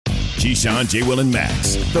Keyshawn, J. Will, and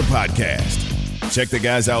Max, the podcast. Check the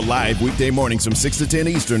guys out live weekday mornings from 6 to 10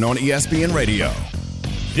 Eastern on ESPN Radio.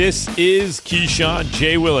 This is Keyshawn,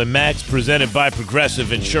 J. Will, and Max, presented by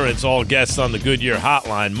Progressive Insurance. All guests on the Goodyear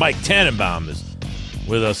Hotline. Mike Tannenbaum is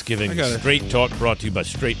with us, giving Straight Talk, brought to you by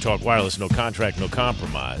Straight Talk Wireless. No contract, no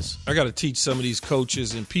compromise. I got to teach some of these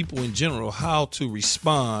coaches and people in general how to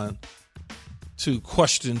respond to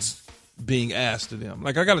questions being asked of them.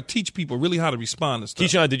 Like, I got to teach people really how to respond to stuff.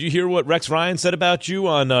 Keyshawn, did you hear what Rex Ryan said about you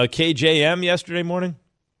on KJM yesterday morning?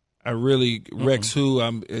 Rex, who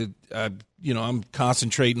I'm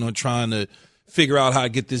concentrating on trying to figure out how to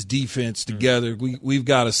get this defense together. We've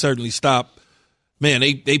got to certainly stop. Man,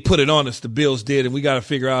 they put it on us, the Bills did, and we got to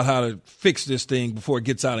figure out how to fix this thing before it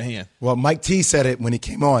gets out of hand. Well, Mike T said it when he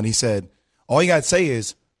came on. He said, all you got to say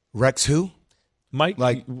is, Rex who? Mike,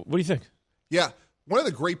 what do you think? Yeah, one of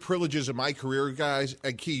the great privileges of my career, guys,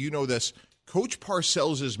 and Key, you know this, Coach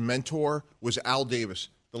Parcells' mentor was Al Davis,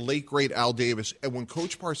 the late, great Al Davis. And when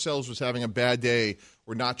Coach Parcells was having a bad day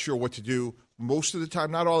or not sure what to do, most of the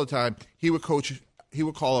time, not all the time, he would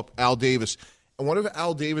call up Al Davis. And one of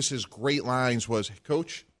Al Davis's great lines was,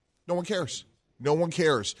 Coach, no one cares. No one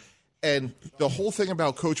cares. And the whole thing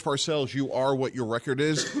about Coach Parcells, you are what your record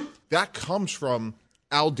is, that comes from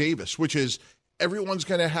Al Davis, which is everyone's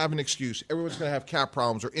going to have an excuse. Everyone's going to have cap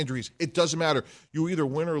problems or injuries. It doesn't matter. You either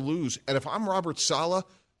win or lose. And if I'm Robert Saleh,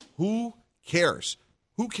 who cares?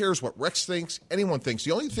 Who cares what Rex thinks, anyone thinks?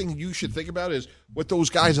 The only thing you should think about is what those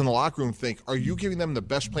guys in the locker room think. Are you giving them the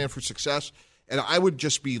best plan for success? And I would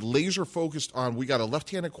just be laser focused on, we got a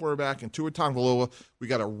left-handed quarterback in Tua Tagovailoa. We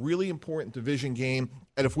got a really important division game.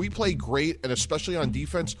 And if we play great, and especially on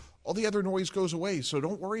defense, all the other noise goes away. So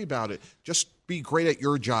don't worry about it. Just be great at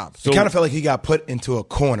your job. So, it kind of felt like he got put into a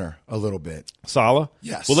corner a little bit. Saleh?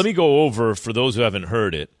 Yes. Well, let me go over, for those who haven't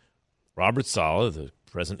heard it, Robert Saleh, the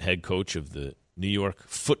present head coach of the New York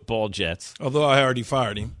Football Jets. Although I already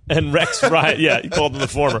fired him. And Rex Ryan, yeah, he called him the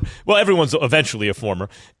former. Well, everyone's eventually a former.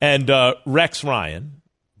 And Rex Ryan,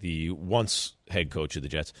 the once head coach of the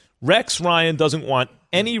Jets, Rex Ryan doesn't want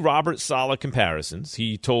any Robert Saleh comparisons.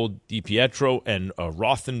 He told DiPietro and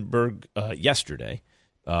Rothenberg yesterday.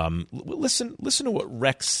 Listen to what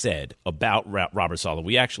Rex said about Robert Saleh.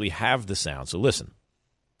 We actually have the sound, so listen.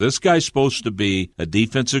 This guy's supposed to be a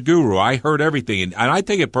defensive guru. I heard everything, and I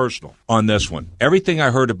take it personal on this one. Everything I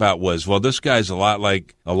heard about was, well, this guy's a lot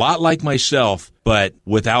like myself, but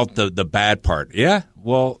without the bad part. Yeah,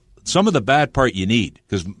 well, some of the bad part you need,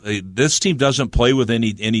 because this team doesn't play with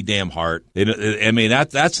any damn heart.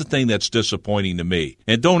 That's the thing that's disappointing to me.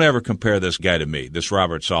 And don't ever compare this guy to me, this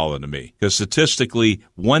Robert Saleh to me, because statistically,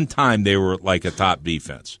 one time they were like a top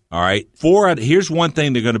defense. All right? Here's one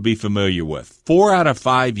thing they're going to be familiar with. 4 out of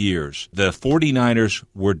 5 years, the 49ers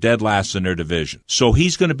were dead last in their division. So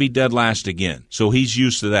he's going to be dead last again. So he's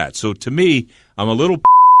used to that. So to me, I'm a little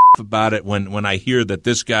about it when I hear that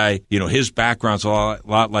this guy, his background's a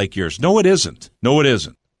lot like yours. No, it isn't.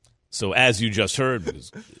 So as you just heard,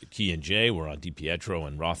 because Key and Jay were on DiPietro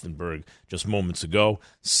and Rothenberg just moments ago,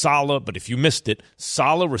 Saleh, but if you missed it,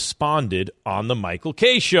 Saleh responded on the Michael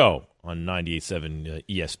Kay Show on 98.7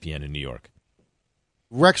 ESPN in New York.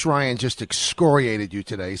 Rex Ryan just excoriated you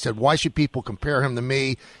today. He said, why should people compare him to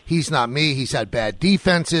me? He's not me. He's had bad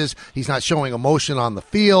defenses. He's not showing emotion on the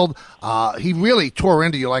field. He really tore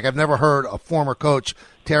into you like I've never heard a former coach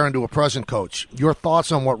tear into a present coach. Your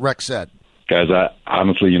thoughts on what Rex said? Guys,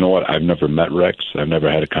 honestly, you know what? I've never met Rex. I've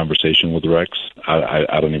never had a conversation with Rex.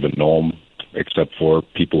 I don't even know him except for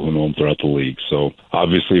people who know him throughout the league. So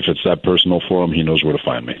obviously if it's that personal for him, he knows where to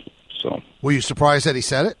find me. So, were you surprised that he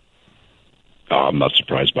said it? I'm not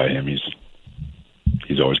surprised by him.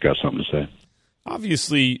 He's always got something to say.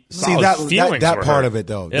 Obviously, see that part of it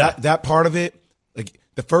though. Yeah. That part of it, like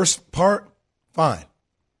the first part, fine.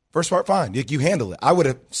 First part, fine. You handle it. I would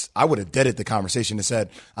have deaded the conversation and said,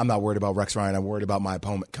 I'm not worried about Rex Ryan. I'm worried about my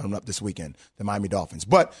opponent coming up this weekend, the Miami Dolphins.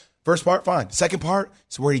 But first part, fine. Second part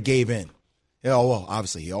is where he gave in. Oh, well,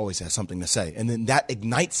 obviously he always has something to say, and then that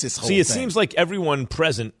ignites this whole thing. See, it seems like everyone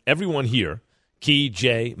present, everyone here, Key,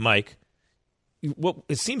 Jay, Mike. What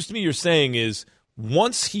it seems to me you're saying is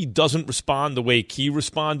once he doesn't respond the way Key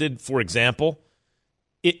responded, for example,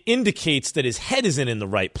 it indicates that his head isn't in the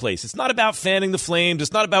right place. It's not about fanning the flames.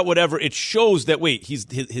 It's not about whatever. It shows that, wait,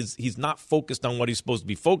 he's not focused on what he's supposed to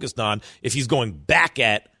be focused on if he's going back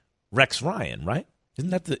at Rex Ryan, right? Isn't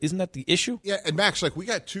that the issue? Yeah, and Max, we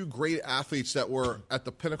got two great athletes that were at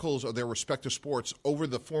the pinnacles of their respective sports over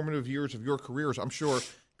the formative years of your careers. I'm sure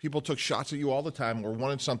people took shots at you all the time or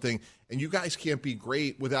wanted something, and you guys can't be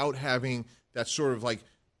great without having that sort of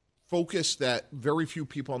focus that very few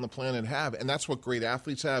people on the planet have, and that's what great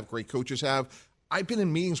athletes have, great coaches have. I've been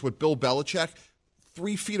in meetings with Bill Belichick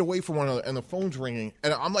 3 feet away from one another, and the phone's ringing,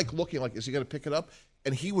 and I'm like looking like, is he going to pick it up?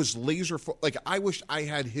 And he was laser like I wish I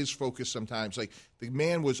had his focus sometimes. Like the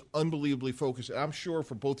man was unbelievably focused. And I'm sure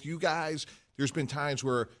for both you guys, there's been times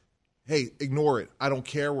where, hey, ignore it. I don't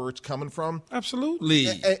care where it's coming from. Absolutely.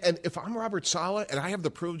 And if I'm Robert Saleh and I have the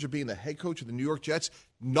privilege of being the head coach of the New York Jets,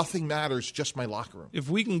 nothing matters, just my locker room. If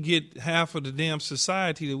we can get half of the damn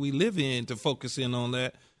society that we live in to focus in on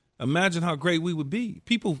that, imagine how great we would be.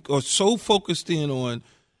 People are so focused in on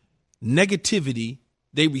negativity,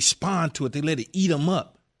 they respond to it. They let it eat them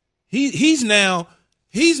up. He's now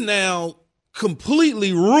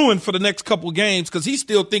completely ruined for the next couple of games because he's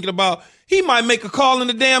still thinking about he might make a call in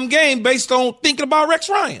the damn game based on thinking about Rex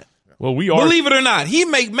Ryan. Well, we are. Believe it or not, he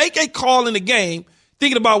may make a call in the game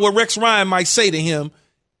thinking about what Rex Ryan might say to him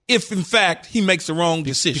if, in fact, he makes the wrong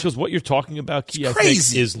decision. Because what you're talking about, Key, I think,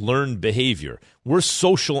 crazy. is learned behavior. We're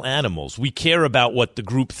social animals. We care about what the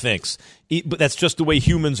group thinks, but that's just the way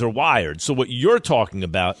humans are wired. So what you're talking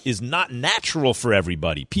about is not natural for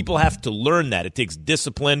everybody. People have to learn that. It takes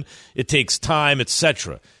discipline. It takes time,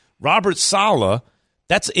 etc. Robert Saleh,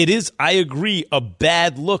 I agree, a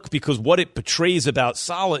bad look because what it portrays about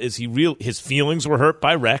Saleh is his feelings were hurt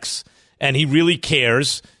by Rex, and he really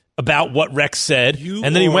cares about what Rex said,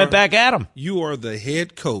 and then he went back at him. You are the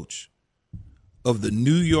head coach of the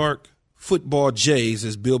New York Football Jays,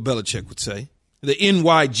 as Bill Belichick would say, the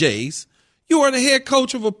NYJs. You are the head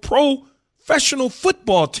coach of a professional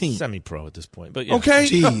football team. Semi-pro at this point, but yeah. Okay?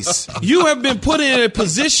 Jeez. You have been put in a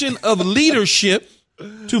position of leadership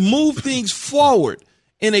to move things forward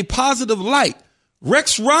in a positive light.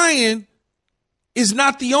 Rex Ryan is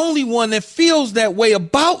not the only one that feels that way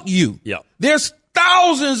about you. Yeah. There's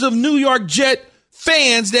thousands of New York Jet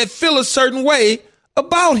fans that feel a certain way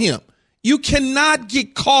about him. You cannot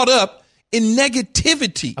get caught up in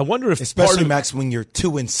negativity. I wonder if especially Max when you're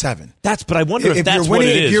 2-7. But I wonder if that's you're winning,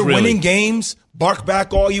 what it is. If you're really. winning games, bark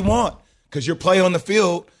back all you want because your play on the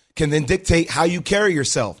field can then dictate how you carry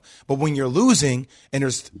yourself. But when you're losing and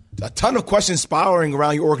there's a ton of questions spiraling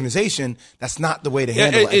around your organization, that's not the way to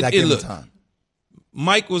handle it at that given time.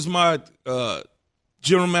 Mike was my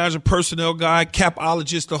general manager, personnel guy,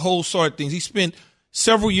 capologist, the whole sort of things. He spent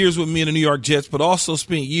several years with me in the New York Jets, but also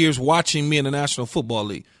spent years watching me in the National Football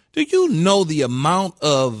League. Do you know the amount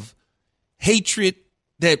of hatred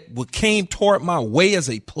that came toward my way as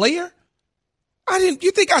a player?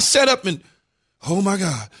 You think I sat up and, oh my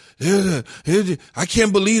God, I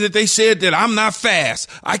can't believe that they said that I'm not fast.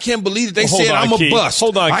 I can't believe that they said I'm a bust.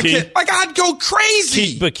 Hold on, Key. I'd go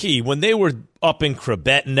crazy. But Key, when they were up in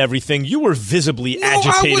Crabette and everything, you were visibly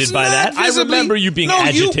agitated by that. I remember you being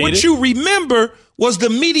agitated. What you remember was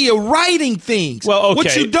the media writing things. Well, okay.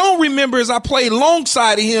 What you don't remember is I played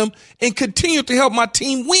alongside of him and continued to help my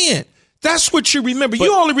team win. That's what you remember.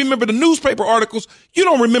 You only remember the newspaper articles. You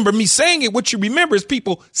don't remember me saying it. What you remember is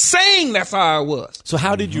people saying that's how I was. So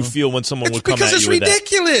how did you feel when someone would come at you with that? Because it's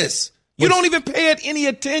ridiculous. You don't even pay it any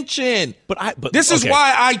attention. This is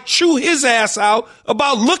why I chew his ass out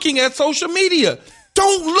about looking at social media.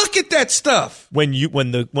 Don't look at that stuff. When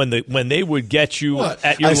they would get you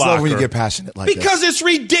at your I locker. love when you get passionate like because this. It's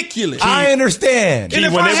ridiculous. I understand. And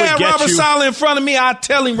if I had Robert Saleh in front of me, I'd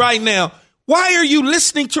tell him right now, why are you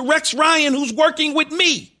listening to Rex Ryan, who's working with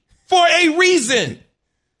me for a reason?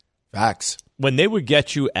 Facts. When they would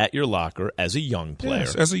get you at your locker as a young player,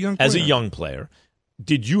 yes, as a young player,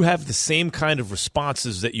 did you have the same kind of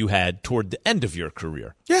responses that you had toward the end of your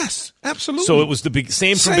career? Yes, absolutely. So it was the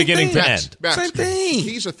same from beginning to end. Same thing.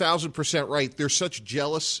 He's 1,000% right. There's such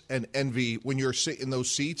jealous and envy when you're sitting in those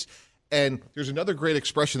seats. And there's another great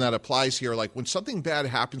expression that applies here. Like when something bad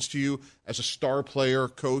happens to you as a star player,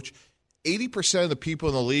 coach, 80% of the people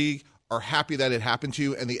in the league are happy that it happened to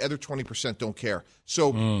you, and the other 20% don't care.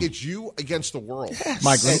 So it's you against the world. Yes.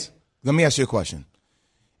 Mike, let me ask you a question.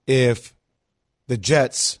 If the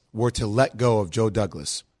Jets were to let go of Joe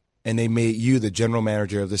Douglas and they made you the general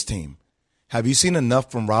manager of this team, have you seen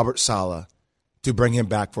enough from Robert Saleh to bring him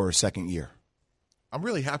back for a second year? I'm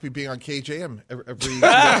really happy being on KJM every Tuesday.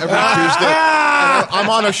 And I'm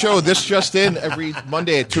on a show, This Just In, every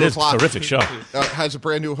Monday at 2 o'clock. Terrific show. Has a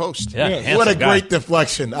brand new host. Yeah, what a great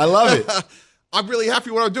deflection. I love it. I'm really happy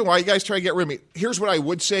with what I'm doing. Why are you guys trying to get rid of me? Here's what I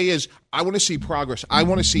would say is I want to see progress. I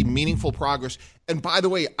want to see meaningful progress. And by the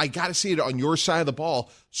way, I got to see it on your side of the ball.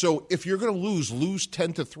 So if you're going to lose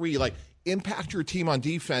 10-3, like impact your team on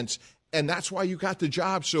defense. And that's why you got the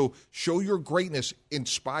job. So show your greatness,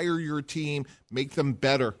 inspire your team, make them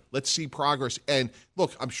better. Let's see progress. And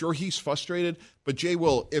look, I'm sure he's frustrated, but Jay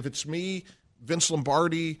Will, if it's me, Vince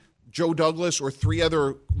Lombardi, Joe Douglas or 3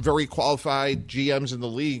 other very qualified GMs in the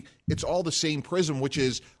league, it's all the same prism, which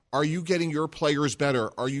is, are you getting your players better?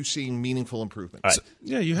 Are you seeing meaningful improvements? All right.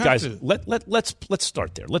 Yeah, you have Guys, to. let's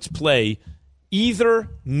start there. Let's play either,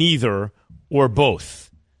 neither, or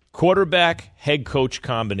both quarterback head coach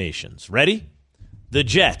combinations. Ready? The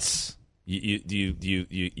Jets.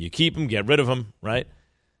 You keep them, get rid of them, right?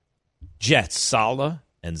 Jets, Saleh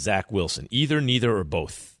and Zach Wilson. Either, neither, or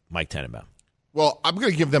both. Mike Tannenbaum. Well, I'm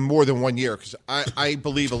going to give them more than 1 year because I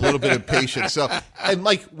believe a little bit of patience. So, and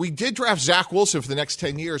Mike, we did draft Zach Wilson for the next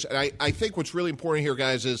 10 years. And I think what's really important here,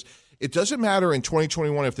 guys, is it doesn't matter in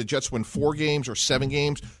 2021 if the Jets win 4 games or 7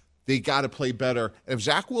 games. They got to play better. And if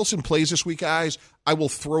Zach Wilson plays this week, guys, I will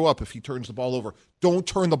throw up if he turns the ball over. Don't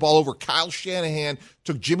turn the ball over. Kyle Shanahan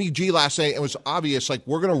took Jimmy G last night and it was obvious, like,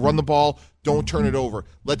 we're going to run the ball. Don't turn it over.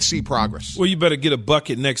 Let's see progress. Well, you better get a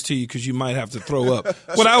bucket next to you because you might have to throw up.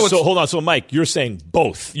 So hold on. So, Mike, you're saying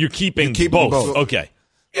both. You're keeping both. Okay.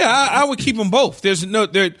 Yeah, I would keep them both.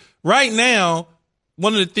 Right now,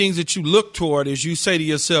 one of the things that you look toward is you say to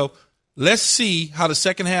yourself, let's see how the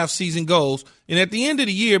second half season goes. And at the end of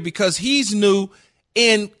the year, because he's new,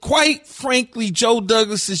 and quite frankly, Joe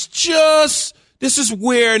Douglas is this is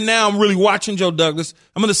where now I'm really watching Joe Douglas.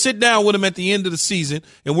 I'm going to sit down with him at the end of the season,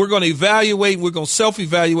 and we're going to evaluate, we're going to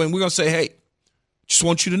self-evaluate, and we're going to say, hey, just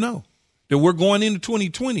want you to know that we're going into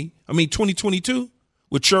 2022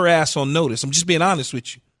 with your ass on notice. I'm just being honest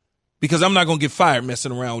with you because I'm not going to get fired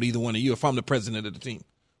messing around with either one of you if I'm the president of the team.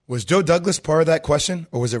 Was Joe Douglas part of that question,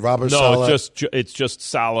 or was it Robert Saleh? Saleh? No, it's just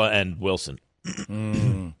Saleh and Wilson.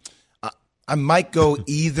 I might go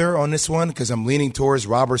either on this one because I'm leaning towards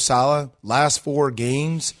Robert Saleh. Last 4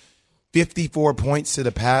 games, 54 points to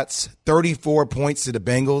the Pats, 34 points to the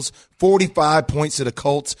Bengals, 45 points to the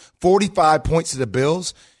Colts, 45 points to the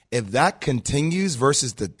Bills. If that continues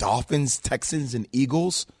versus the Dolphins, Texans, and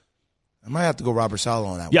Eagles, I might have to go Robert Saleh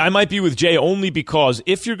on that one. Yeah, I might be with Jay only because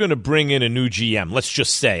if you're going to bring in a new GM, let's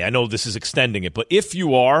just say, I know this is extending it, but if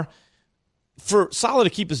you are, for Saleh to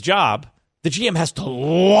keep his job, the GM has to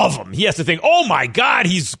love him. He has to think, oh, my God,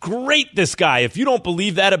 he's great, this guy. If you don't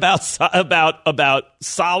believe that about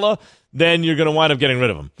Saleh, then you're going to wind up getting rid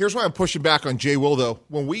of him. Here's why I'm pushing back on Jay Will, though.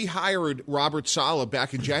 When we hired Robert Saleh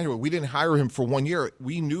back in January, we didn't hire him for 1 year.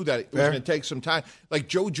 We knew that it was going to take some time. Like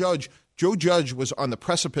Joe Judge was on the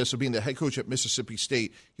precipice of being the head coach at Mississippi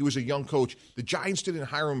State. He was a young coach. The Giants didn't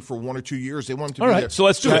hire him for 1 or 2 years. They wanted him to be there. So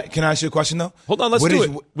let's do it. Can I ask you a question, though? Hold on, let's do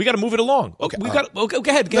it. We got to move it along. Okay, go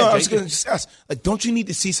ahead. I was going to just ask, like, don't you need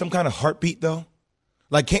to see some kind of heartbeat, though?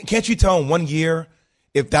 Like, can't you tell in 1 year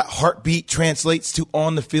if that heartbeat translates to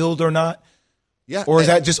on the field or not? Yeah. Or is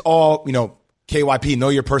that just all, KYP, know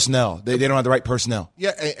your personnel. They don't have the right personnel.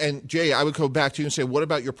 Yeah, and Jay, I would go back to you and say, what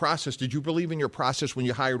about your process? Did you believe in your process when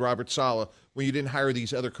you hired Robert Saleh, when you didn't hire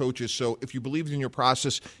these other coaches? So if you believed in your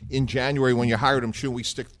process in January when you hired him, shouldn't we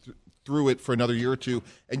stick through it for another year or two?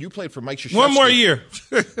 And you played for Mike Krzyzewski. 1 more year.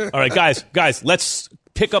 All right, guys, let's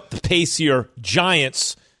pick up the pace here.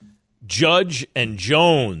 Giants, Judge and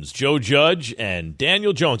Jones, Joe Judge and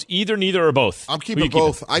Daniel Jones, either, neither, or both. I'm keeping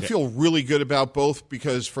both. I feel really good about both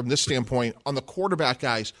because from this standpoint, on the quarterback,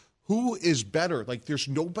 guys, who is better? Like, there's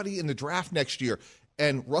nobody in the draft next year.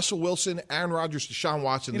 And Russell Wilson, Aaron Rodgers, Deshaun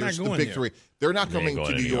Watson, there's the big three. They're not coming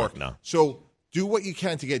to New York. No. So do what you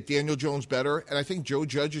can to get Daniel Jones better, and I think Joe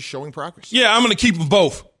Judge is showing progress. Yeah, I'm going to keep them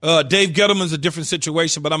both. Dave Gettleman's a different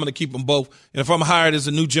situation, but I'm going to keep them both. And if I'm hired as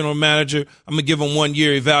a new general manager, I'm going to give them 1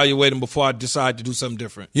 year, evaluate them before I decide to do something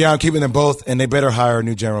different. Yeah, I'm keeping them both, and they better hire a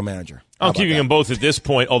new general manager. I'm keeping them both at this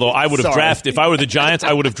point, although I would have drafted, if I were the Giants,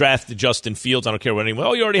 I would have drafted Justin Fields. I don't care what anyone.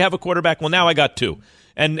 Oh, you already have a quarterback. Well, now I got 2.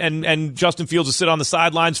 And Justin Fields will sit on the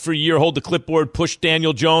sidelines for a year, hold the clipboard, push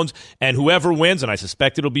Daniel Jones, and whoever wins, and I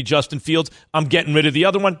suspect it'll be Justin Fields, I'm getting rid of the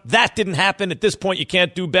other one. That didn't happen. At this point, you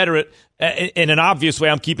can't do better in an obvious way.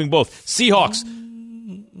 I'm keeping both. Seahawks,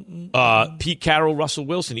 Pete Carroll, Russell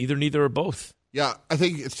Wilson, either, neither, or both. Yeah, I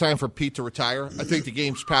think it's time for Pete to retire. I think the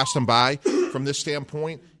game's passed him by from this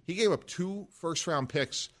standpoint. He gave up 2 first-round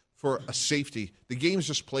picks for a safety. The game's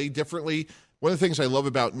just played differently. One of the things I love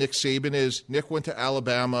about Nick Saban is Nick went to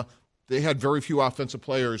Alabama. They had very few offensive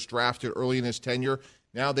players drafted early in his tenure.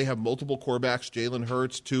 Now they have multiple quarterbacks, Jalen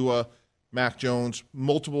Hurts, Tua, Mac Jones,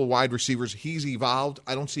 multiple wide receivers. He's evolved.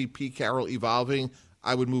 I don't see Pete Carroll evolving.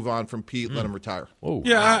 I would move on from Pete, let him retire. Whoa.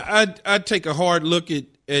 Yeah, I'd take a hard look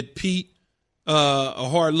at Pete, a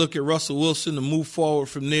hard look at Russell Wilson to move forward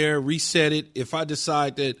from there, reset it. If I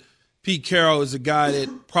decide that Pete Carroll is a guy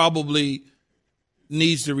that probably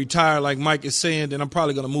needs to retire, like Mike is saying, then I'm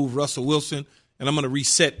probably going to move Russell Wilson, and I'm going to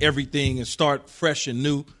reset everything and start fresh and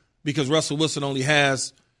new because Russell Wilson only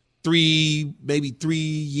has maybe 3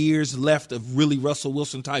 years left of really Russell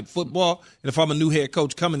Wilson type football. And if I'm a new head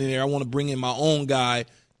coach coming in there, I want to bring in my own guy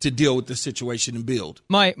to deal with the situation and build.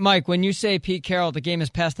 Mike, when you say Pete Carroll, the game has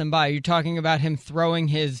passed him by, you're talking about him throwing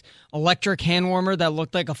his electric hand warmer that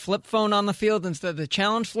looked like a flip phone on the field instead of the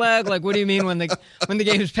challenge flag? Like, what do you mean when the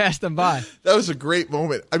game has passed him by? That was a great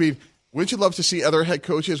moment. I mean, wouldn't you love to see other head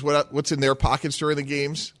coaches what's in their pockets during the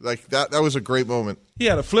games? Like that was a great moment. He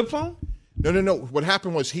had a flip phone? No. What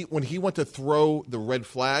happened was when he went to throw the red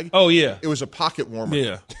flag. Oh yeah, it was a pocket warmer.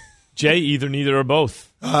 Yeah. Jay, either, neither, or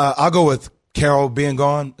both. I'll go with Carroll being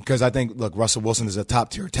gone because I think, look, Russell Wilson is a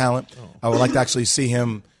top-tier talent. I would like to actually see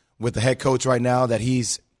him with the head coach right now that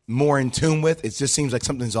he's more in tune with. It just seems like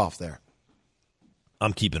something's off there.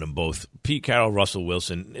 I'm keeping them both. Pete Carroll, Russell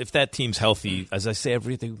Wilson. If that team's healthy, as I say,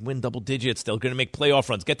 they win double digits. They're going to make playoff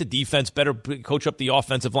runs. Get the defense better. Coach up the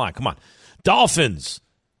offensive line. Come on. Dolphins,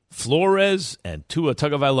 Flores, and Tua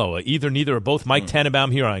Tagovailoa. Either, neither, or both. Mike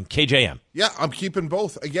Tannenbaum here on KJM. Yeah, I'm keeping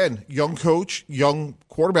both. Again, young coach, young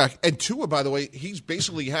quarterback. And Tua, by the way, he's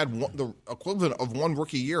basically had the equivalent of one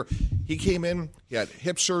rookie year. He came in, he had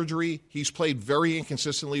hip surgery. He's played very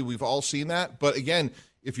inconsistently. We've all seen that. But again,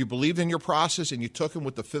 if you believed in your process and you took him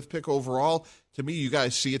with the 5th pick overall, to me, you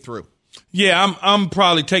guys see it through. Yeah, I'm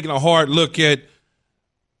probably taking a hard look at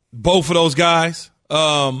both of those guys.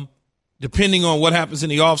 Depending on what happens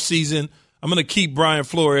in the offseason, I'm going to keep Brian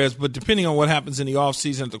Flores, but depending on what happens in the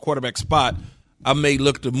offseason at the quarterback spot, I may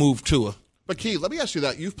look to move Tua. But, Key, let me ask you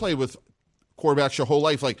that. You've played with quarterbacks your whole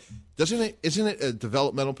life. Like, isn't it a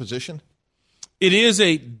developmental position? It is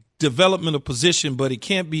a developmental position, but it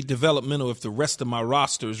can't be developmental if the rest of my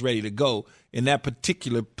roster is ready to go, and that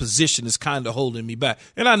particular position is kind of holding me back.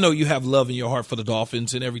 And I know you have love in your heart for the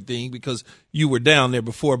Dolphins and everything because you were down there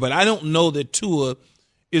before, but I don't know that Tua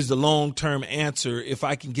is the long-term answer if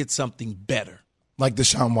I can get something better. Like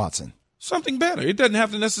Deshaun Watson. Something better. It doesn't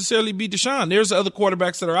have to necessarily be Deshaun. There's other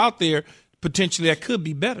quarterbacks that are out there potentially that could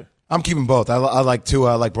be better. I'm keeping both. I like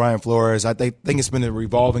Tua. I like Brian Flores. I think it's been a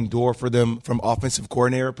revolving door for them from offensive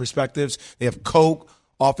coordinator perspectives. They have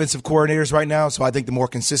offensive coordinators right now, so I think the more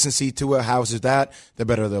consistency Tua houses that, the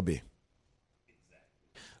better they'll be.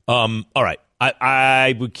 All right.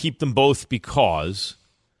 I would keep them both because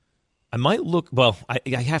I might look – well, I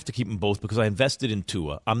have to keep them both because I invested in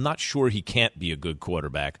Tua. I'm not sure he can't be a good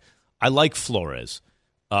quarterback. I like Flores.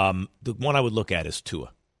 The one I would look at is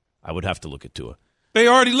Tua. I would have to look at Tua. They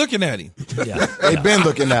already looking at him. Yeah. They've been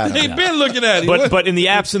looking at him. They've been looking at him. But in the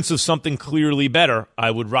absence of something clearly better,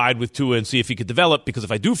 I would ride with Tua and see if he could develop, because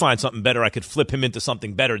if I do find something better, I could flip him into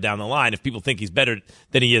something better down the line if people think he's better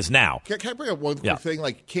than he is now. Can I bring up one quick thing?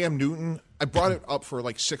 Like Cam Newton, I brought it up for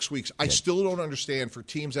like 6 weeks. I still don't understand for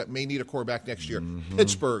teams that may need a quarterback next year.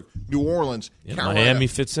 Pittsburgh, New Orleans, Carolina. Miami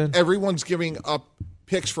fits in. Everyone's giving up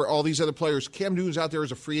picks for all these other players. Cam Newton's out there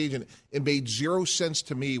as a free agent. It made zero sense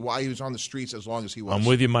to me why he was on the streets as long as he was. I'm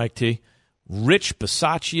with you, Mike T. Rich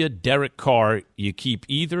Bisaccia, Derek Carr. You keep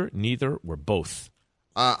either, neither, or both.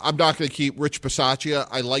 I'm not going to keep Rich Bisaccia.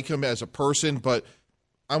 I like him as a person, but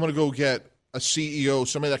I'm going to go get a CEO,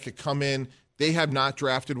 somebody that could come in. They have not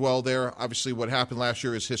drafted well there. Obviously, what happened last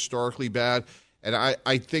year is historically bad. And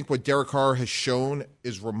I think what Derek Carr has shown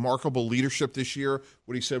is remarkable leadership this year.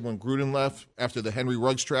 What he said when Gruden left after the Henry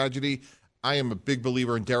Ruggs tragedy. I am a big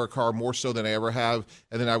believer in Derek Carr, more so than I ever have.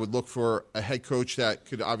 And then I would look for a head coach that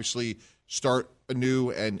could obviously start anew.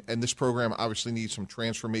 And this program obviously needs some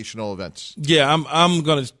transformational events. Yeah, I'm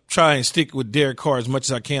going to try and stick with Derek Carr as much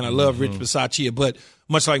as I can. I love Rich Bisaccia, but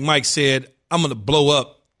much like Mike said, I'm going to blow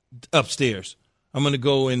up upstairs. I'm going to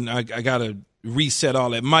go and I got to reset all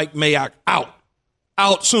that. Mike Mayock out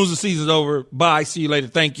as soon as the season's over. Bye, see you later,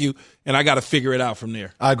 thank you. And I got to figure it out from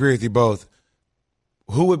there. I agree with you both.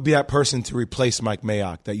 Who would be that person to replace Mike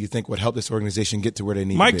Mayock that you think would help this organization get to where they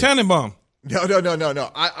need to be? Mike Tannenbaum.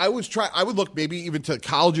 No. I would look maybe even to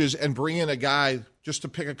colleges and bring in a guy just to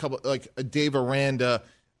pick a couple, like a Dave Aranda.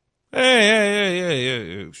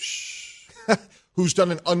 Hey. Shh. Who's done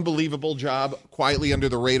an unbelievable job quietly under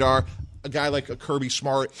the radar. A guy like a Kirby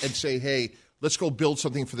Smart, and say, hey, let's go build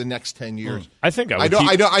something for the next 10 years. I think I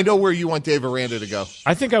know where you want Dave Aranda to go.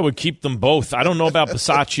 I think I would keep them both. I don't know about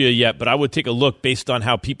Bisaccia yet, but I would take a look based on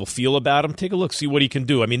how people feel about him. Take a look, see what he can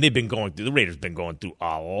do. I mean, the Raiders been going through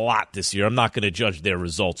a lot this year. I'm not going to judge their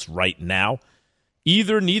results right now.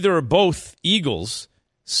 Either, neither, or both. Eagles,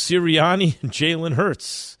 Sirianni, and Jalen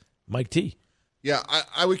Hurts. Mike T. Yeah,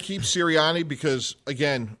 I would keep Sirianni because,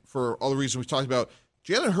 again, for all the reasons we talked about,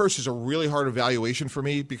 Jalen Hurts is a really hard evaluation for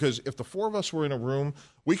me because if the four of us were in a room,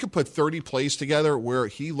 we could put 30 plays together where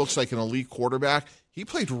he looks like an elite quarterback. He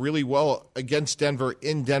played really well against Denver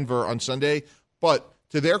in Denver on Sunday, but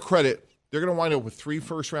to their credit, they're going to wind up with 3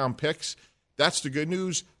 first-round picks. That's the good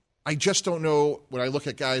news. I just don't know when I look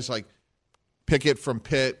at guys like Pickett from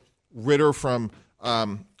Pitt, Ritter from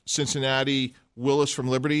Cincinnati, Willis from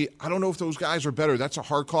Liberty. I don't know if those guys are better. That's a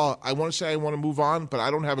hard call. I want to say I want to move on, but I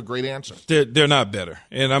don't have a great answer. They're not better.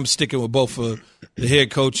 And I'm sticking with both the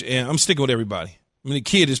head coach, and I'm sticking with everybody. I mean, the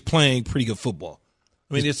kid is playing pretty good football.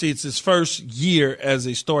 I mean, it's his first year as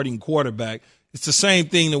a starting quarterback. It's the same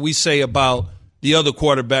thing that we say about the other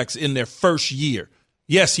quarterbacks in their first year.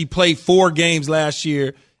 Yes, he played 4 games last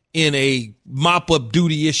year in a mop-up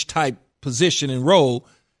duty-ish type position and role.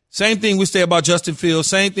 Same thing we say about Justin Fields.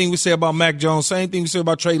 Same thing we say about Mac Jones. Same thing we say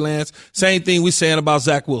about Trey Lance. Same thing we're saying about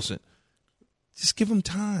Zach Wilson. Just give him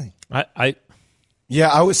time. Yeah,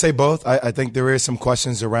 I would say both. I think there is some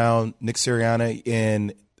questions around Nick Sirianni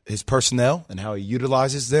in his personnel and how he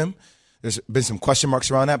utilizes them. There's been some question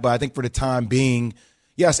marks around that, but I think for the time being,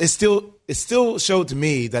 yes, it still showed to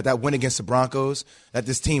me that win against the Broncos, that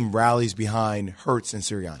this team rallies behind Hurts and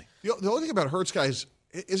Sirianni. The only thing about Hurts, guys,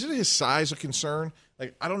 isn't his size a concern?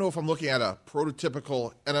 Like, I don't know if I'm looking at a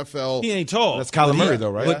prototypical NFL. He ain't tall. That's Kyler Murray, though,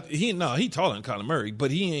 right? But he taller than Kyler Murray, but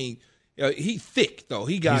he ain't. He thick though.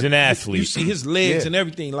 He's an athlete. You see his legs and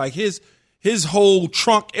everything. Like his whole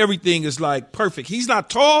trunk, everything is like perfect. He's not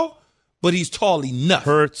tall, but he's tall enough.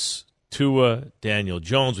 Hurts, Tua, Daniel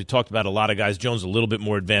Jones. We talked about a lot of guys. Jones a little bit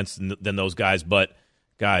more advanced than those guys, but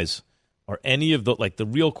guys, are any of the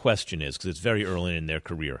real question is, because it's very early in their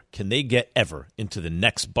career, can they get ever into the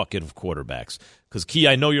next bucket of quarterbacks? Because, Key,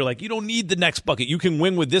 I know you're like, you don't need the next bucket. You can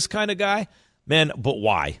win with this kind of guy. Man, but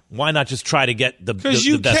why? Why not just try to get the best possible quarterback? Because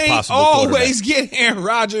you can't always get Aaron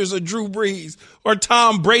Rodgers or Drew Brees or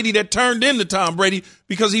Tom Brady that turned into Tom Brady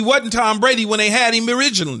because he wasn't Tom Brady when they had him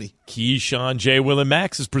originally. Keyshawn, J. Will, and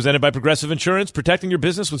Max is presented by Progressive Insurance, protecting your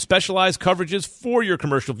business with specialized coverages for your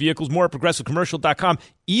commercial vehicles. More at progressivecommercial.com.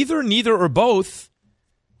 Either, neither, or both.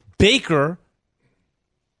 Baker,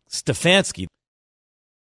 Stefanski.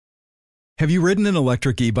 Have you ridden an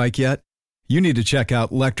electric e-bike yet? You need to check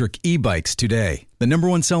out Electric E-Bikes today, the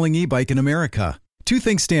 #1 selling e-bike in America. 2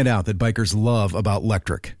 things stand out that bikers love about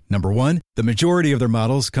Electric. Number 1, the majority of their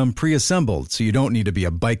models come pre-assembled, so you don't need to be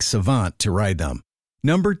a bike savant to ride them.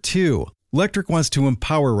 Number 2, Electric wants to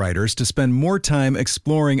empower riders to spend more time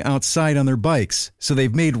exploring outside on their bikes, so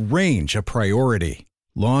they've made range a priority.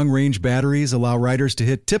 Long-range batteries allow riders to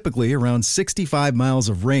hit typically around 65 miles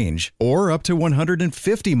of range, or up to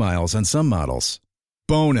 150 miles on some models.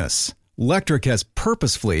 Bonus! Electric has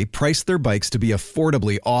purposefully priced their bikes to be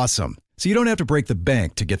affordably awesome, so you don't have to break the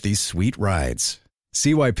bank to get these sweet rides.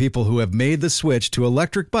 See why people who have made the switch to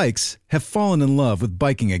electric bikes have fallen in love with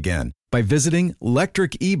biking again by visiting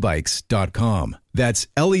lectricebikes.com. That's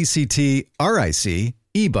LECTRIC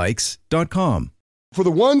ebikes.com. For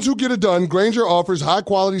the ones who get it done, Grainger offers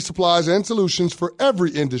high-quality supplies and solutions for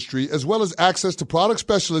every industry, as well as access to product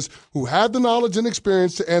specialists who have the knowledge and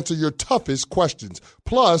experience to answer your toughest questions.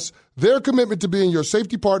 Plus, their commitment to being your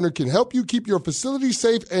safety partner can help you keep your facility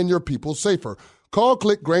safe and your people safer. Call,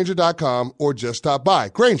 click Grainger.com, or just stop by.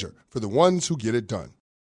 Grainger, for the ones who get it done.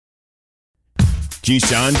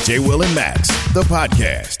 Keyshawn, J. Will, and Max, the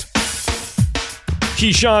podcast.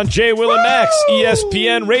 Keyshawn, J. Will, and Max,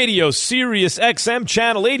 ESPN Radio, Sirius XM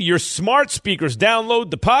Channel 80. Your smart speakers download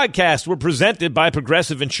the podcast. We're presented by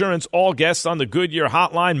Progressive Insurance. All guests on the Goodyear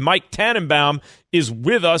Hotline. Mike Tannenbaum is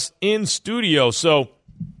with us in studio. So,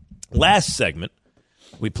 last segment,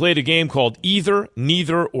 we played a game called Either,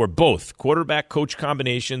 Neither, or Both. Quarterback coach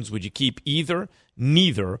combinations. Would you keep either,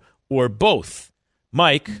 neither, or both?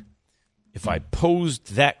 Mike, if I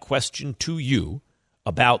posed that question to you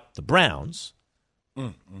about the Browns,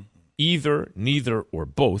 either, neither, or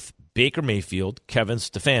both, Baker Mayfield, Kevin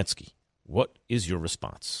Stefanski, what is your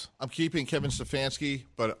response? I'm keeping Kevin Stefanski,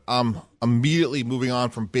 but I'm immediately moving on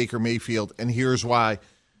from Baker Mayfield, and here's why.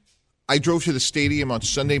 I drove to the stadium on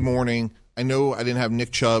Sunday morning. I know I didn't have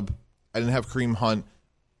Nick Chubb. I didn't have Kareem Hunt.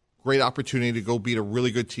 Great opportunity to go beat a really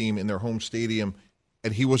good team in their home stadium,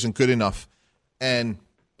 and he wasn't good enough. And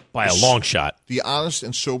by a long shot. The honest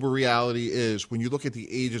and sober reality is when you look at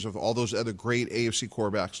the ages of all those other great AFC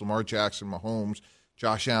quarterbacks, Lamar Jackson, Mahomes,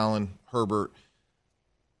 Josh Allen, Herbert,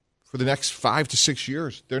 for the next 5 to 6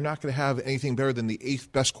 years, they're not going to have anything better than the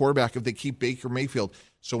 8th best quarterback if they keep Baker Mayfield.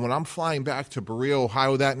 So when I'm flying back to Berea,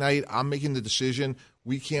 Ohio that night, I'm making the decision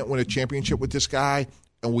we can't win a championship with this guy,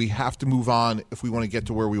 and we have to move on if we want to get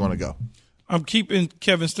to where we want to go. I'm keeping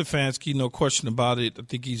Kevin Stefanski, no question about it. I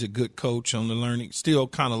think he's a good coach on the learning, still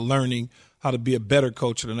kind of learning how to be a better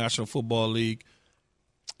coach in the National Football League.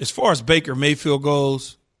 As far as Baker Mayfield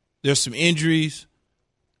goes, there's some injuries.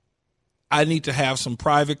 I need to have some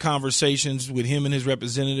private conversations with him and his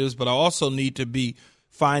representatives, but I also need to be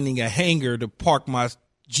finding a hangar to park my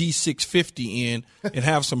G650 in and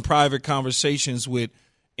have some private conversations with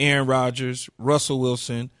Aaron Rodgers, Russell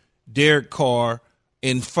Wilson, Derek Carr,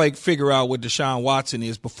 and figure out what Deshaun Watson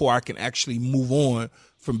is before I can actually move on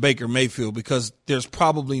from Baker Mayfield, because there's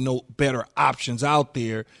probably no better options out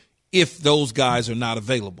there if those guys are not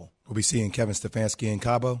available. We'll be seeing Kevin Stefanski in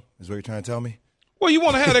Cabo, is what you're trying to tell me? Well, you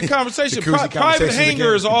want to have that conversation. Private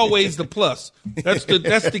hangar is always the plus. That's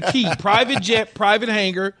the key. Private jet, private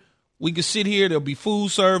hangar. We can sit here. There'll be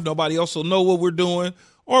food served. Nobody else will know what we're doing.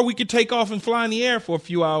 Or we could take off and fly in the air for a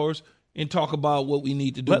few hours and talk about what we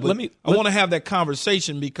need to do. I want to have that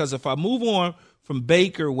conversation, because if I move on from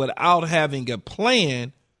Baker without having a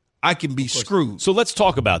plan, I can be screwed. So let's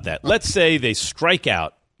talk about that. Let's say they strike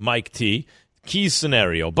out Mike T, Key's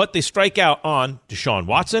scenario, but they strike out on Deshaun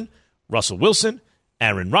Watson, Russell Wilson,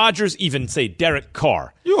 Aaron Rodgers, even say Derek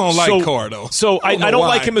Carr. You don't like Carr, though. So I don't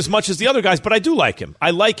like him as much as the other guys, but I do like him. I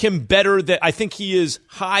like him better. I think he is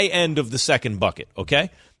high end of the second bucket, okay,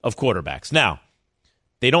 of quarterbacks. Now,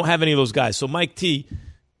 they don't have any of those guys. So, Mike T,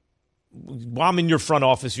 while I'm in your front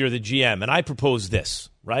office, you're the GM, and I propose this,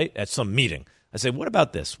 right, at some meeting. I say, what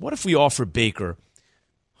about this? What if we offer Baker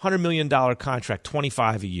 $100 million contract,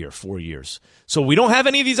 $25 a year, 4 years. So we don't have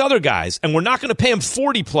any of these other guys, and we're not going to pay him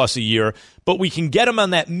 $40+ a year, but we can get him on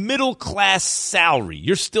that middle-class salary.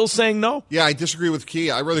 You're still saying no? Yeah, I disagree with Key.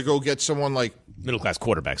 I'd rather go get someone like middle-class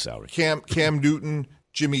quarterback salary. Cam Newton,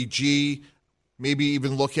 Jimmy G, maybe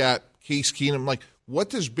even look at Case Keenum. Like, what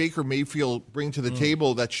does Baker Mayfield bring to the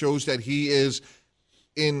table that shows that he is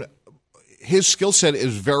in – his skill set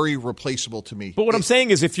is very replaceable to me. But what I'm saying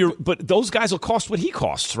is, but those guys will cost what he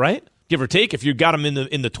costs, right? Give or take, if you got him in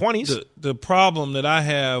the 20s. The problem that I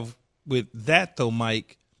have with that, though,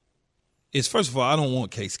 Mike, is first of all, I don't want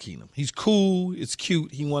Case Keenum. He's cool, it's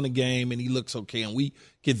cute, he won a game, and he looks okay, and we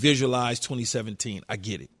can visualize 2017. I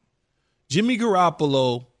get it. Jimmy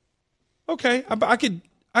Garoppolo, okay, I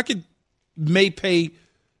could may pay,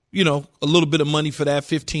 a little bit of money for that,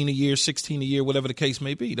 $15 a year, $16 a year, whatever the case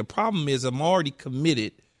may be. The problem is I'm already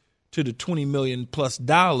committed to the $20 million+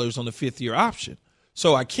 on the fifth-year option.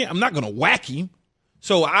 So I'm not going to whack him.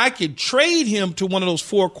 So I could trade him to one of those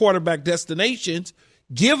 4 quarterback destinations,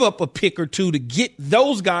 give up a pick or two to get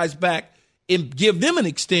those guys back and give them an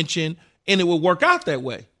extension, and it would work out that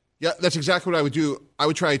way. Yeah, that's exactly what I would do. I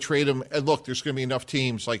would try to trade him. And look, there's going to be enough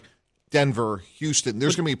teams like Denver, Houston.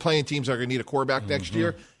 There's going to be plenty of teams that are going to need a quarterback next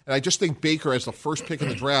year. And I just think Baker, as the first pick in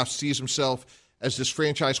the draft, sees himself as this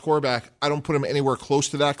franchise quarterback. I don't put him anywhere close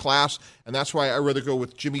to that class, and that's why I'd rather go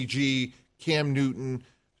with Jimmy G, Cam Newton,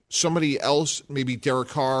 somebody else, maybe Derek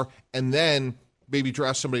Carr, and then maybe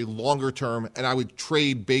draft somebody longer term, and I would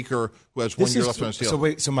trade Baker, who has 1 year left on his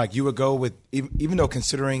deal. So Mike, you would go with, even though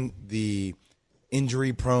considering the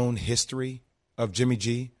injury-prone history of Jimmy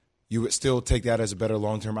G, you would still take that as a better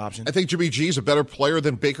long-term option? I think Jimmy G is a better player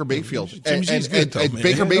than Baker Mayfield. Jimmy G's good, though, man.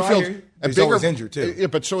 Baker Mayfield, and Baker, always injured too. Yeah,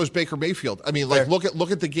 but so is Baker Mayfield. I mean, like look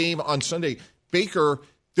at the game on Sunday. Baker,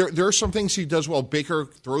 there are some things he does well. Baker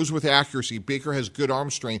throws with accuracy. Baker has good arm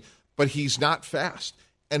strength, but he's not fast,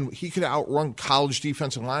 and he could outrun college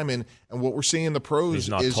defensive linemen. And what we're seeing in the pros he's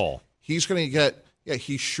not is tall. He's going to get. Yeah,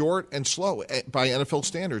 he's short and slow by NFL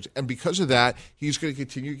standards, and because of that, he's going to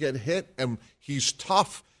continue to get hit. And he's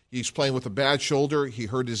tough. He's playing with a bad shoulder. He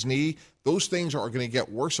hurt his knee. Those things are going to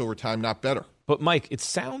get worse over time, not better. But, Mike, it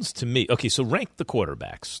sounds to me – okay, so rank the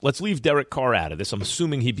quarterbacks. Let's leave Derek Carr out of this. I'm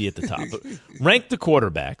assuming he'd be at the top. But rank the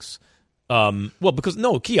quarterbacks.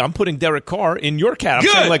 Key, I'm putting Derek Carr in your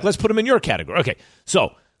category. I'm saying, let's put him in your category. Okay,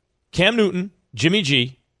 so Cam Newton, Jimmy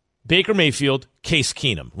G, Baker Mayfield, Case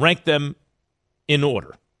Keenum. Rank them in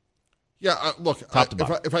order. Yeah, look,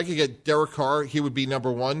 if I could get Derek Carr, he would be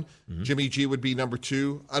number 1. Mm-hmm. Jimmy G would be number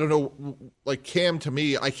 2. I don't know, like Cam, to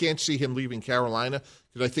me, I can't see him leaving Carolina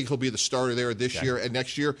because I think he'll be the starter there this year and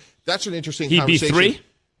next year. That's an interesting conversation. He'd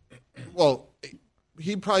be 3? Well,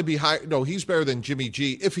 he'd probably be high. No, he's better than Jimmy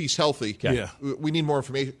G if he's healthy. Okay. Yeah. We need more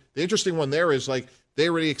information. The interesting one there is, like, they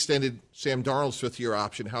already extended Sam Darnold's 5th-year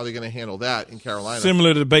option. How are they going to handle that in Carolina?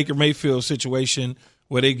 Similar to the Baker Mayfield situation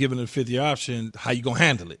where they're giving a 5th-year option, how you going to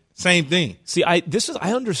handle it? Same thing. See, I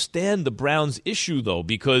understand the Browns' issue, though,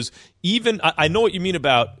 because I know what you mean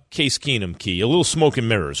about Case Keenum, Key. A little smoke and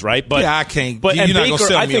mirrors, right? But yeah, I can't. But you're not going to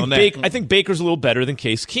sell me on that. I think Baker's a little better than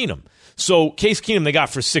Case Keenum. So Case Keenum they got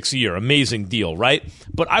for $6 a year. Amazing deal, right?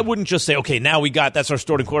 But I wouldn't just say, okay, now that's our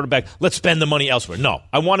starting quarterback. Let's spend the money elsewhere. No,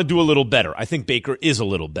 I want to do a little better. I think Baker is a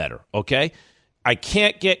little better, okay? I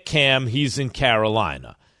can't get Cam. He's in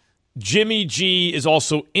Carolina. Jimmy G is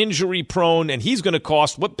also injury prone, and he's going to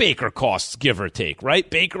cost what Baker costs, give or take, right?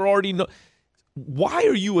 Baker already knows. Why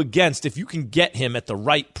are you against if you can get him at the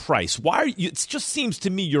right price? Why are you? It just seems to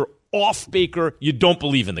me you're off Baker. You don't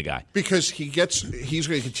believe in the guy. Because he's going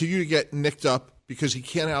to continue to get nicked up because he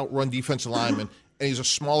can't outrun defensive linemen, and he's a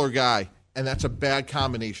smaller guy, and that's a bad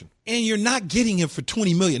combination. And you're not getting him for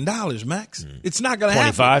 $20 million, Max. It's not going to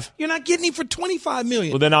happen. 25? You're not getting him for $25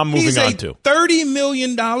 million. Well, then I'm moving on to $30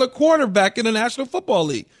 million quarterback in the National Football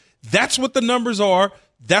League. That's what the numbers are.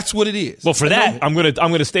 That's what it is. Well, for that, I'm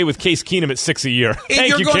gonna stay with Case Keenum at $6 a year. And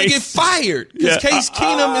you're going to get fired because Case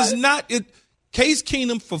Keenum is not it. Case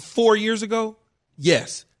Keenum for 4 years ago,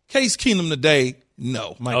 yes. Case Keenum today,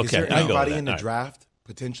 no. Mike, is there I go anybody with in the that. draft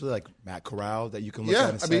potentially like Matt Corral that you can look at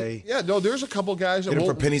and say, there's a couple guys that get him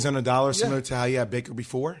for pennies on a dollar, similar to how you had Baker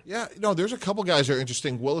before? Yeah, no, there's a couple guys that are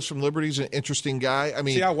interesting. Willis from Liberty's an interesting guy. I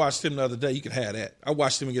mean, see, I watched him the other day. You can have that. I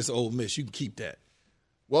watched him against Ole Miss. You can keep that.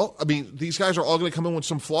 Well, I mean, these guys are all going to come in with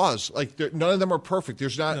some flaws. Like, none of them are perfect.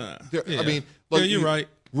 There's not. I mean, look, you're right.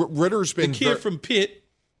 Ritter's been the kid from Pitt.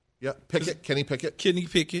 Yeah, Kenny Pickett. Kenny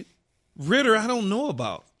Pickett. Ritter, I don't know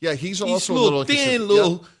about. Yeah, he's also a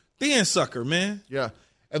little thin sucker, man. Yeah,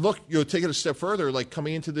 and look, take it a step further. Like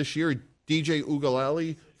coming into this year, DJ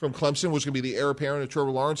Uiagalelei from Clemson was going to be the heir apparent of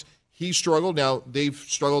Trevor Lawrence. He struggled. Now they've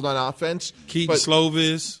struggled on offense. Keaton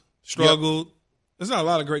Slovis struggled. Yep. There's not a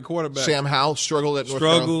lot of great quarterbacks. Sam Howell struggled at North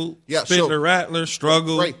Carolina. Yeah, Spindler Rattler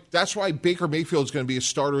struggled. Right. That's why Baker Mayfield is going to be a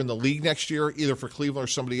starter in the league next year, either for Cleveland or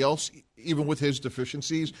somebody else. Even with his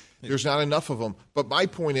deficiencies, there's not enough of them. But my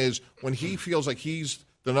point is, when he feels like he's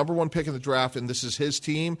the number one pick in the draft and this is his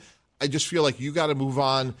team, I just feel like you got to move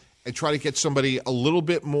on and try to get somebody a little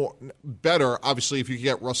bit more better. Obviously, if you can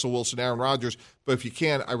get Russell Wilson, Aaron Rodgers, but if you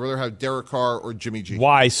can, I'd rather have Derek Carr or Jimmy G.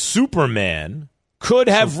 Why Superman could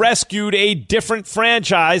have rescued a different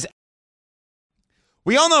franchise.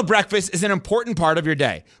 We all know breakfast is an important part of your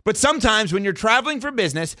day, but sometimes when you're traveling for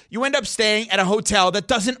business, you end up staying at a hotel that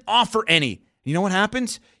doesn't offer any. You know what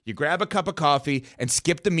happens? You grab a cup of coffee and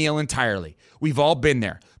skip the meal entirely. We've all been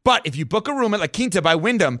there. But if you book a room at La Quinta by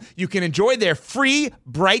Wyndham, you can enjoy their free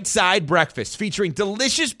Bright Side breakfast featuring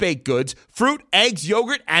delicious baked goods, fruit, eggs,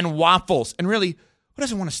 yogurt, and waffles. And really, who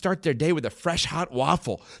doesn't want to start their day with a fresh, hot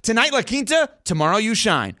waffle? Tonight, La Quinta, tomorrow you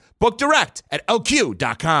shine. Book direct at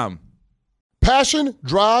lq.com. Passion,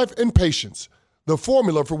 drive, and patience. The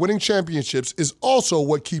formula for winning championships is also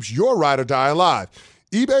what keeps your ride or die alive.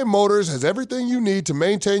 eBay Motors has everything you need to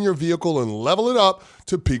maintain your vehicle and level it up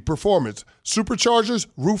to peak performance. Superchargers,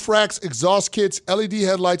 roof racks, exhaust kits, LED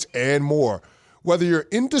headlights, and more. Whether you're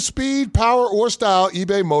into speed, power, or style,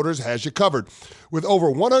 eBay Motors has you covered. With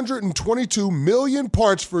over 122 million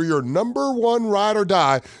parts for your number one ride or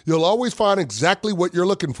die, you'll always find exactly what you're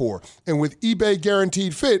looking for. And with eBay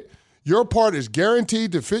Guaranteed Fit, your part is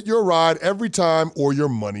guaranteed to fit your ride every time or your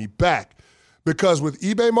money back. Because with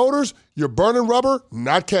eBay Motors, you're burning rubber,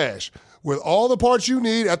 not cash. With all the parts you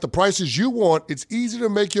need at the prices you want, it's easy to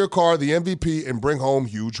make your car the MVP and bring home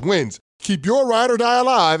huge wins. Keep your ride or die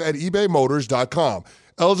alive at ebaymotors.com.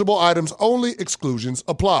 Eligible items only. Exclusions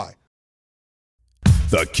apply.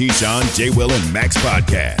 The Keyshawn, J. Will, and Max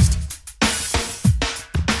Podcast.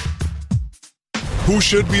 Who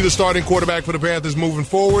should be the starting quarterback for the Panthers moving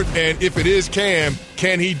forward? And if it is Cam,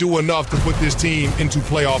 can he do enough to put this team into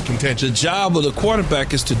playoff contention? The job of the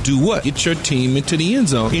quarterback is to do what? Get your team into the end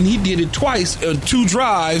zone. And he did it twice on 2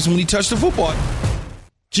 drives when he touched the football.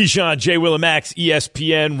 Keyshawn, J. Will, and Max,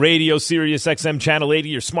 ESPN, Radio, Sirius XM, Channel 80,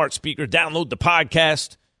 your smart speaker. Download the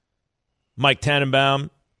podcast. Mike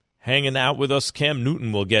Tannenbaum hanging out with us. Cam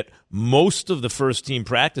Newton will get most of the first-team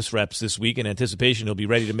practice reps this week. In anticipation, he'll be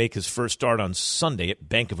ready to make his first start on Sunday at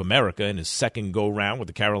Bank of America in his second go-round with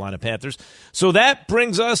the Carolina Panthers. So that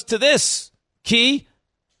brings us to this. Key,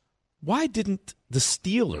 why didn't the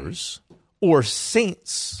Steelers or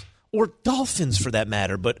Saints or Dolphins, for that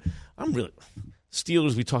matter, but I'm really –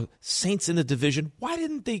 Steelers, we talk Saints in the division. Why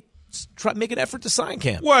didn't they try make an effort to sign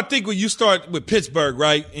Cam? Well, I think when you start with Pittsburgh,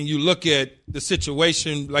 right, and you look at the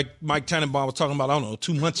situation like Mike Tannenbaum was talking about, I don't know,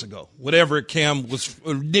 2 months ago, whatever Cam was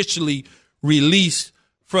initially released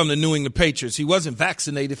from the New England Patriots. He wasn't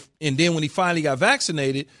vaccinated, and then when he finally got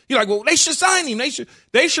vaccinated, you're like, well, they should sign him.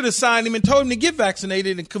 They should have signed him and told him to get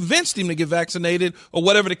vaccinated and convinced him to get vaccinated or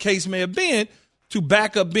whatever the case may have been to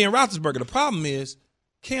back up Ben Roethlisberger. The problem is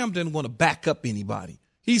Cam didn't want to back up anybody.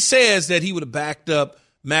 He says that he would have backed up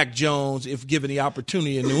Mac Jones if given the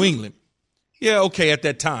opportunity in New England. Yeah, okay, at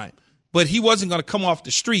that time. But he wasn't going to come off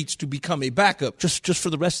the streets to become a backup. Just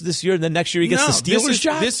for the rest of this year, and then next year he gets the Steelers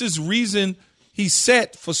job? This is reason he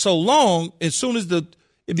sat for so long. As soon as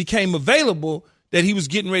it became available, that he was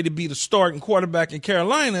getting ready to be the starting quarterback in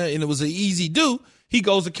Carolina, and it was an easy do. He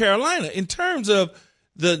goes to Carolina. In terms of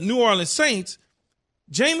the New Orleans Saints,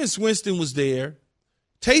 Jameis Winston was there,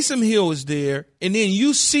 Taysom Hill is there, and then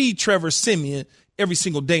you see Trevor Siemian every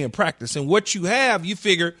single day in practice. And what you have, you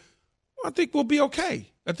figure, I think we'll be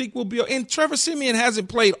okay. And Trevor Siemian hasn't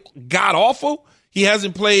played god-awful. He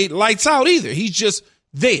hasn't played lights out either. He's just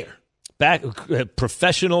there.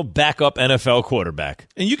 Professional backup NFL quarterback.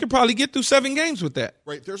 And you can probably get through 7 games with that.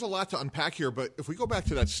 Right. There's a lot to unpack here, but if we go back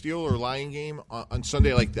to that Steeler-Lion game on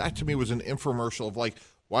Sunday, like that to me was an infomercial of like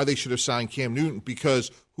why they should have signed Cam Newton,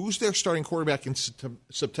 because who's their starting quarterback in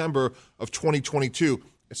September of 2022?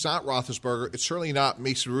 It's not Roethlisberger. It's certainly not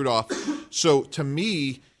Mason Rudolph. So to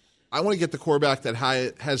me, I want to get the quarterback that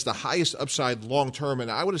has the highest upside long-term, and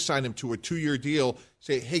I would have signed him to a 2-year deal.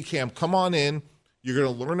 Say, hey, Cam, come on in. You're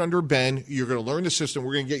going to learn under Ben. You're going to learn the system.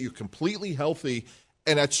 We're going to get you completely healthy.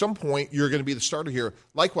 And at some point, you're going to be the starter here.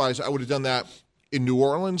 Likewise, I would have done that in New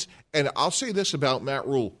Orleans. And I'll say this about Matt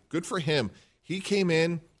Rule. Good for him. He came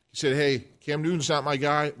in. He said, hey, Cam Newton's not my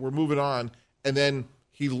guy. We're moving on. And then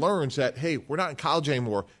he learns that, hey, we're not in college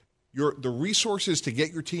anymore. The resources to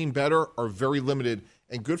get your team better are very limited.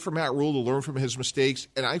 And good for Matt Rule to learn from his mistakes.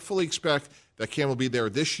 And I fully expect that Cam will be there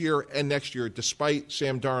this year and next year, despite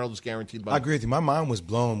Sam Darnold's guaranteed money. I agree with you. My mind was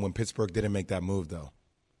blown when Pittsburgh didn't make that move, though.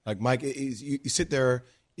 Like, Mike, you sit there,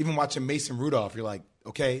 even watching Mason Rudolph, you're like,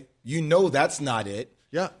 okay, you know that's not it.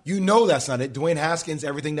 Yeah. You know that's not it. Dwayne Haskins,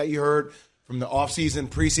 everything that you heard from the offseason,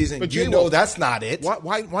 preseason, but you know that's not it.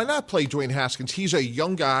 Why not play Dwayne Haskins? He's a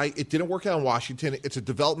young guy. It didn't work out in Washington. It's a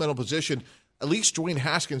developmental position. At least Dwayne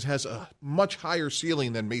Haskins has a much higher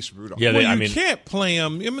ceiling than Mason Rudolph. Yeah, you can't play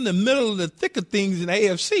him. I'm in the middle of the thick of things in the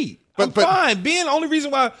AFC. But fine. Ben, only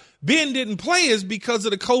reason why Ben didn't play is because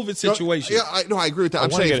of the COVID situation. I agree with that.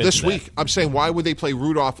 I'm saying this week, I'm saying why would they play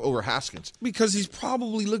Rudolph over Haskins? Because he's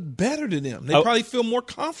probably looked better to them. They probably feel more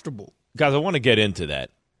comfortable. Guys, I want to get into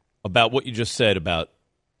that, about what you just said about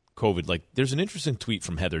COVID. Like, there's an interesting tweet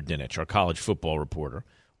from Heather Dinich, our college football reporter,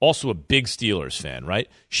 also a big Steelers fan, right?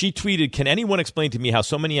 She tweeted, can anyone explain to me how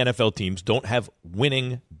so many NFL teams don't have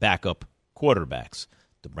winning backup quarterbacks?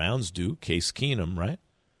 The Browns do, Case Keenum, right?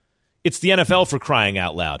 It's the NFL, for crying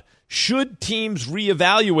out loud. Should teams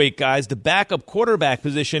reevaluate, guys, the backup quarterback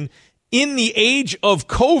position in the age of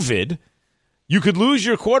COVID? You could lose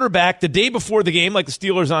your quarterback the day before the game, like the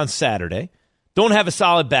Steelers on Saturday. Don't have a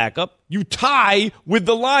solid backup. You tie with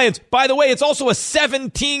the Lions. By the way, it's also a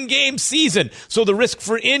 17-game season. So the risk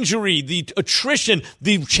for injury, the attrition,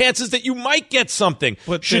 the chances that you might get something.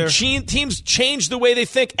 But should teams change the way they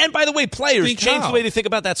think? And by the way, players change the way they think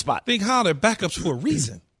about that spot. Think how they're backups for a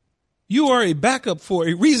reason. You are a backup for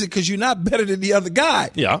a reason because you're not better than the other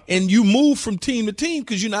guy. Yeah. And you move from team to team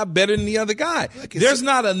because you're not better than the other guy. There's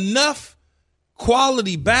not enough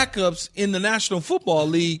quality backups in the National Football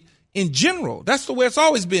League in general. That's the way it's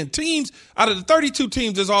always been. Teams, out of the 32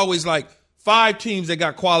 teams, there's always like 5 teams that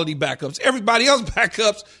got quality backups. Everybody else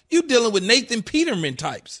backups, you dealing with Nathan Peterman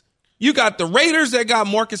types. You got the Raiders that got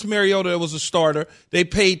Marcus Mariota that was a starter. They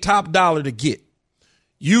paid top dollar to get.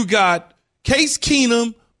 You got Case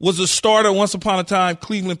Keenum was a starter once upon a time.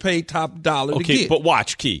 Cleveland paid top dollar to get. Okay, but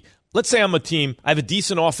watch, Key. Let's say I'm a team, I have a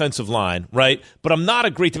decent offensive line, right? But I'm not a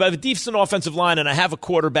great team. I have a decent offensive line, and I have a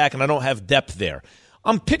quarterback, and I don't have depth there.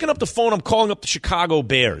 I'm picking up the phone. I'm calling up the Chicago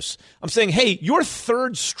Bears. I'm saying, hey, your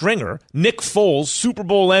third stringer, Nick Foles, Super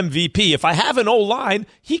Bowl MVP, if I have an O-line,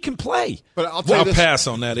 he can play. But I'll pass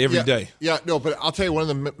on that every day. Yeah, no, but I'll tell you one of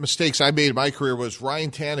the mistakes I made in my career was Ryan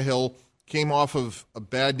Tannehill came off of a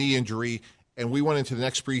bad knee injury, and we went into the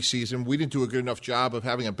next preseason. We didn't do a good enough job of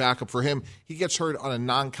having a backup for him. He gets hurt on a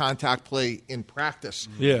non-contact play in practice.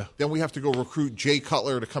 Yeah. Then we have to go recruit Jay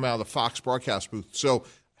Cutler to come out of the Fox broadcast booth. So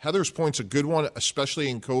Heather's point's a good one, especially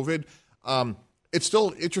in COVID. It's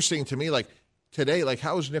still interesting to me, like, today, like,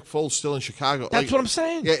 how is Nick Foles still in Chicago? That's what I'm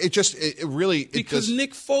saying. Yeah, it really... Because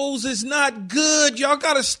Nick Foles is not good. Y'all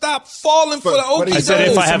got to stop falling for the Okie. I said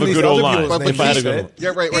if I have a good O-line. If I had a good, yeah,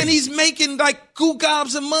 right. And he's making, like, goo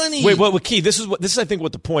gobs of money. Wait, Key, this is I think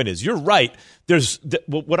what the point is. You're right.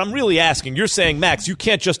 What I'm really asking, you're saying, Max, you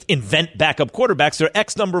can't just invent backup quarterbacks. There are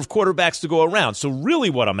X number of quarterbacks to go around. So really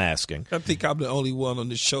what I'm asking. I think I'm the only one on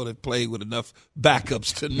this show that played with enough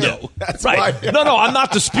backups to know. That's right. No, I'm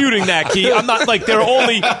not disputing that, Key. I'm not like they're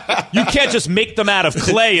only, you can't just make them out of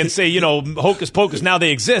clay and say, hocus pocus, now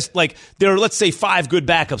they exist. Like there are, let's say, 5 good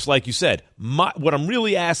backups, like you said. What I'm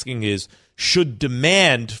really asking is, should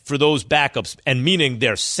demand for those backups, and meaning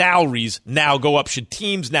their salaries, now go up? Should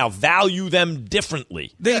teams now value them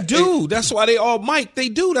differently? They do. That's why they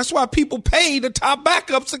do. That's why people pay the top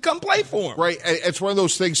backups to come play for them. Right. It's one of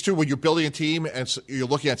those things, too, when you're building a team and you're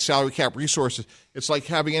looking at salary cap resources. It's like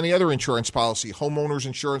having any other insurance policy, homeowners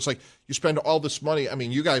insurance. Like, you spend all this money. I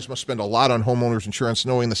mean, you guys must spend a lot on homeowners insurance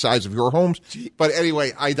knowing the size of your homes. But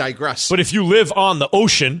anyway, I digress. But if you live on the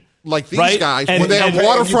ocean, like these right? guys, and, when they have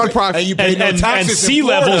waterfront property, and sea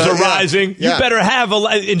levels are rising, you better have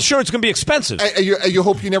insurance. Going to be expensive, and you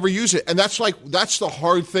hope you never use it. And that's the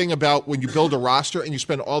hard thing about when you build a roster and you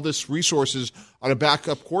spend all this resources on a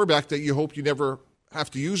backup quarterback that you hope you never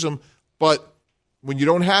have to use them. But when you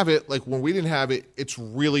don't have it, like when we didn't have it, it's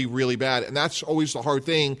really, really bad. And that's always the hard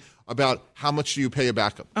thing about how much do you pay a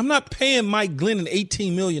backup. I'm not paying Mike Glennon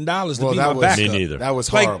 $18 million to be my backup. Me neither. That was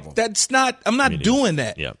horrible. I'm not doing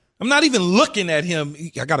that. Yep. I'm not even looking at him.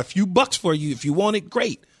 I got a few bucks for you. If you want it,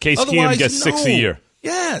 great. Case Keenum gets $6 a year.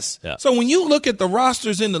 Yes. Yeah. So when you look at the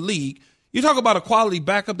rosters in the league, you talk about a quality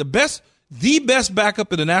backup. The best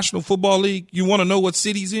backup in the National Football League. You want to know what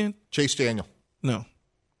city's in? Chase Daniel. No.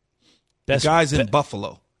 The guy's in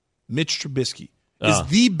Buffalo. Mitch Trubisky is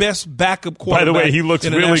the best backup By quarterback. the way, he looks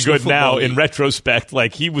in the really National good now Football in League. retrospect.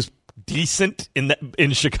 Like, he was decent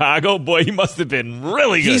in Chicago. Boy, he must have been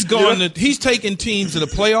really good. He's taken teams to the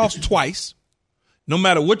playoffs twice. No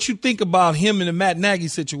matter what you think about him in the Matt Nagy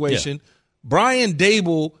situation, Brian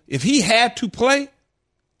Dable, if he had to play,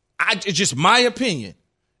 it's just my opinion.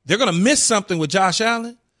 They're going to miss something with Josh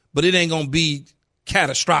Allen, but it ain't going to be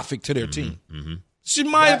catastrophic to their team. Mm-hmm. It's in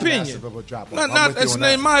my opinion. That's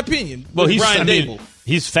in my opinion. Well, he's Brian Dable.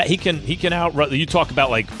 He's fat. He can outrun. You talk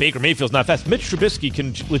about like Baker Mayfield's not fast. Mitch Trubisky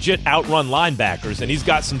can legit outrun linebackers, and he's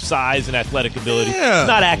got some size and athletic ability. Yeah. He's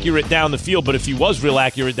not accurate down the field, but if he was real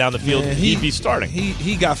accurate down the field, he'd be starting.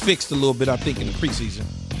 He got fixed a little bit, I think, in the preseason.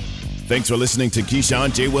 Thanks for listening to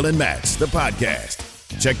Keyshawn, J. Will, and Max, the podcast.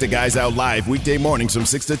 Check the guys out live weekday mornings from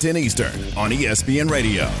 6 to 10 Eastern on ESPN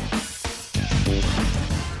Radio.